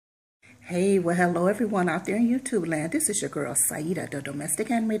Hey, well, hello everyone out there in YouTube land. This is your girl Saida, the domestic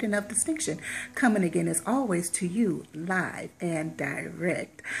handmaiden of distinction, coming again as always to you live and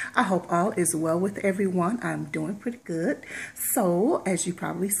direct. I hope all is well with everyone. I'm doing pretty good. So, as you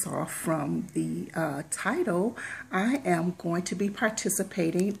probably saw from the title, I am going to be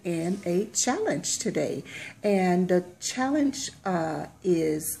participating in a challenge today, and the challenge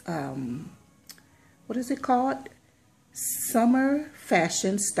is what is it called? Summer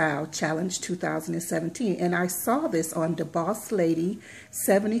Fashion Style Challenge 2017, and I saw this on the Boss Lady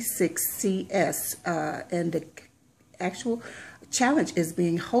 76CS, and the actual challenge is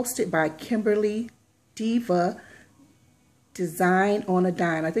being hosted by Kimberly Diva Design on a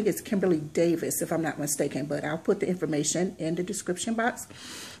Dime. I think it's Kimberly Davis, if I'm not mistaken, but I'll put the information in the description box.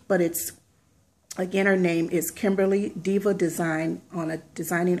 But it's, again, her name is Kimberly Diva Designing on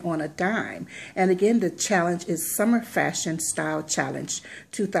a Dime. And again, the challenge is Summer Fashion Style Challenge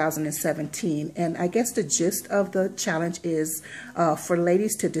 2017. And I guess the gist of the challenge is for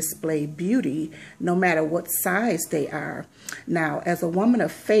ladies to display beauty no matter what size they are. Now, as a woman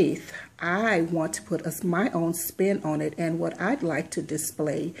of faith, I want to put my own spin on it. And what I'd like to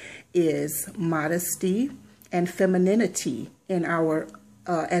display is modesty and femininity in our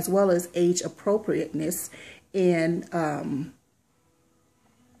as well as age appropriateness in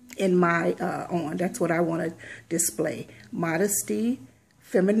my on. That's what I want to display: modesty,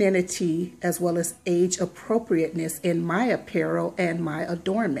 femininity, as well as age appropriateness in my apparel and my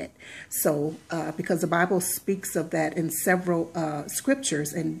adornment. So, because the Bible speaks of that in several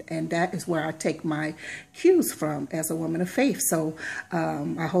scriptures, and that is where I take my cues from as a woman of faith. So,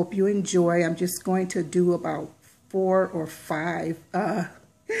 I hope you enjoy. I'm just going to do about 4 or 5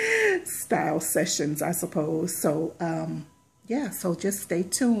 style sessions, I suppose. So yeah, so just stay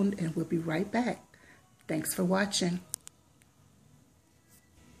tuned and we'll be right back. Thanks for watching.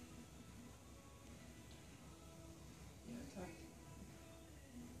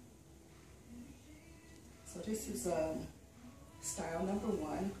 So this is style number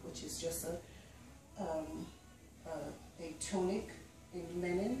 1, which is just a tunic in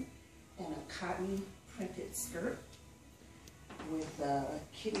linen and a cotton printed skirt with a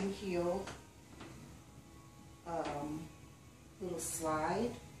kitten heel, little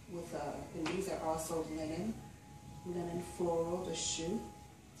slide with and these are also linen floral, the shoe,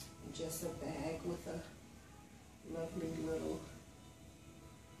 and just a bag with a lovely little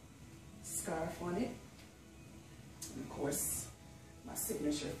scarf on it, and of course my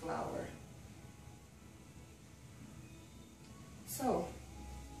signature flower. So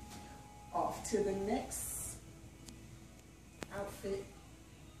off to the next outfit.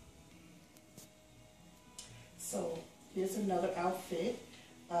 So here's another outfit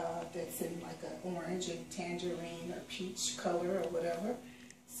that's in like an orange and tangerine or peach color or whatever.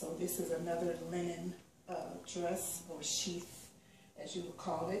 So this is another linen dress or sheath, as you would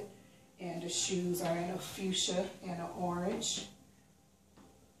call it, and the shoes are in a fuchsia and an orange,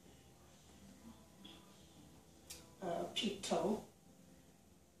 peep toe,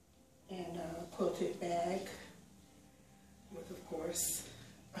 and a quilted bag with, of course,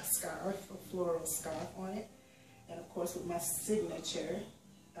 a scarf, a floral scarf on it, and of course with my signature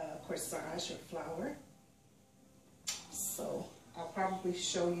corsage or flower. So I'll probably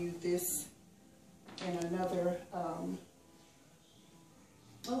show you this in another, oh,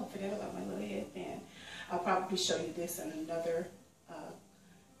 I forgot about my little headband. I'll probably show you this in another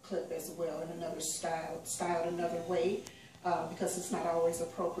clip as well, in another styled another way, because it's not always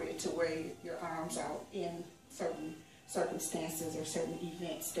appropriate to wear your arms out in certain circumstances or certain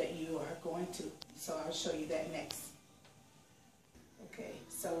events that you are going to. So I'll show you that next. Okay,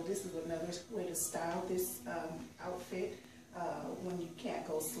 so this is another way to style this outfit when you can't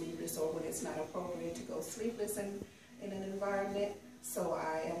go sleeveless or when it's not appropriate to go sleeveless in an environment. So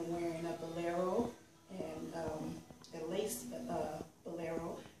I am wearing a bolero and a lace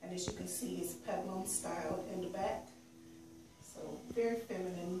bolero, and as you can see, it's peplum styled in the back. So very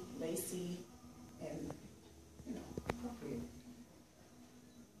feminine, lacy, and appropriate.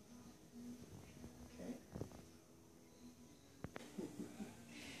 Okay.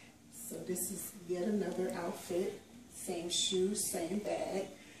 So this is yet another outfit. Same shoes, same bag,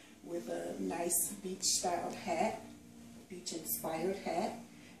 with a nice beach styled hat, beach inspired hat.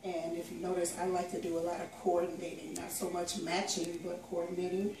 And if you notice, I like to do a lot of coordinating, not so much matching, but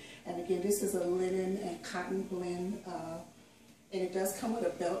coordinating. And again, this is a linen and cotton blend, and it does come with a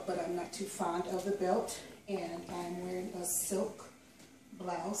belt, but I'm not too fond of the belt. And I'm wearing a silk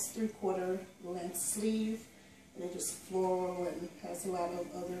blouse, 3/4 length sleeve, and it is floral and has a lot of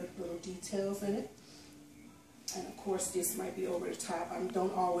other little details in it. And of course, this might be over the top. I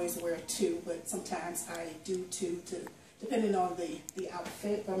don't always wear two, but sometimes I do two, depending on the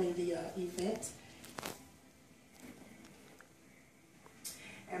outfit, the event.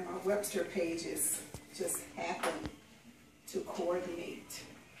 And my Webster pages just happen to coordinate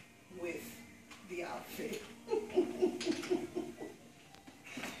with the outfit.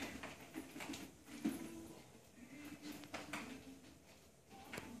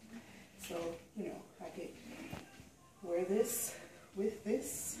 So, you know, I could wear this with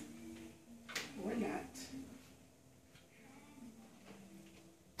this or not.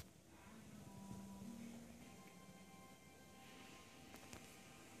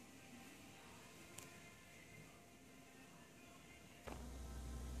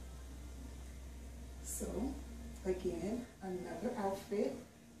 So, again, another outfit.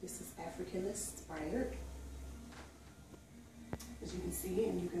 This is African inspired. As you can see,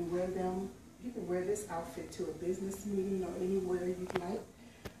 and you can wear them. You can wear this outfit to a business meeting or anywhere you'd like.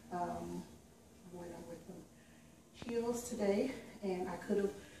 I'm wearing them with them heels today, and I could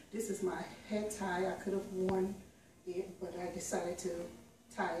have. This is my head tie. I could have worn it, but I decided to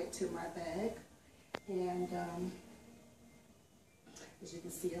tie it to my bag. And as you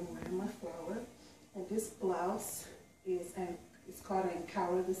can see, I'm wearing my flower. And this blouse is it's called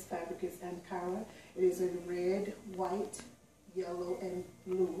Ankara. This fabric is Ankara. It is in red, white, yellow, and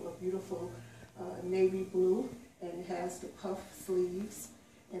blue. A beautiful navy blue, and it has the puff sleeves,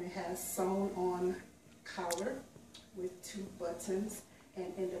 and it has sewn on collar with 2 buttons,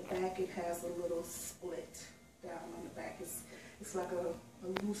 and in the back it has a little split down on the back. It's like a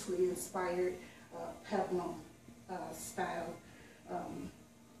loosely inspired peplum style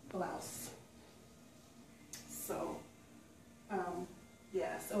blouse. So,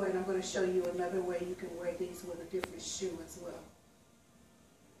 yeah, so, and I'm going to show you another way you can wear these with a different shoe as well.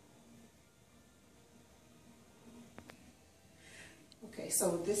 Okay,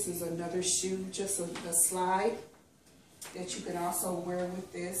 so this is another shoe, just a slide that you can also wear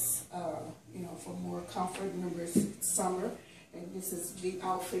with this, you know, for more comfort. Remember, it's summer, and this is the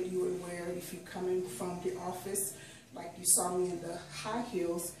outfit you would wear if you're coming from the office. Like you saw me in the high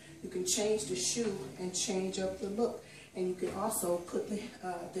heels, you can change the shoe and change up the look. And you can also put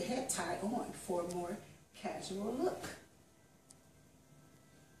the head tie on for a more casual look.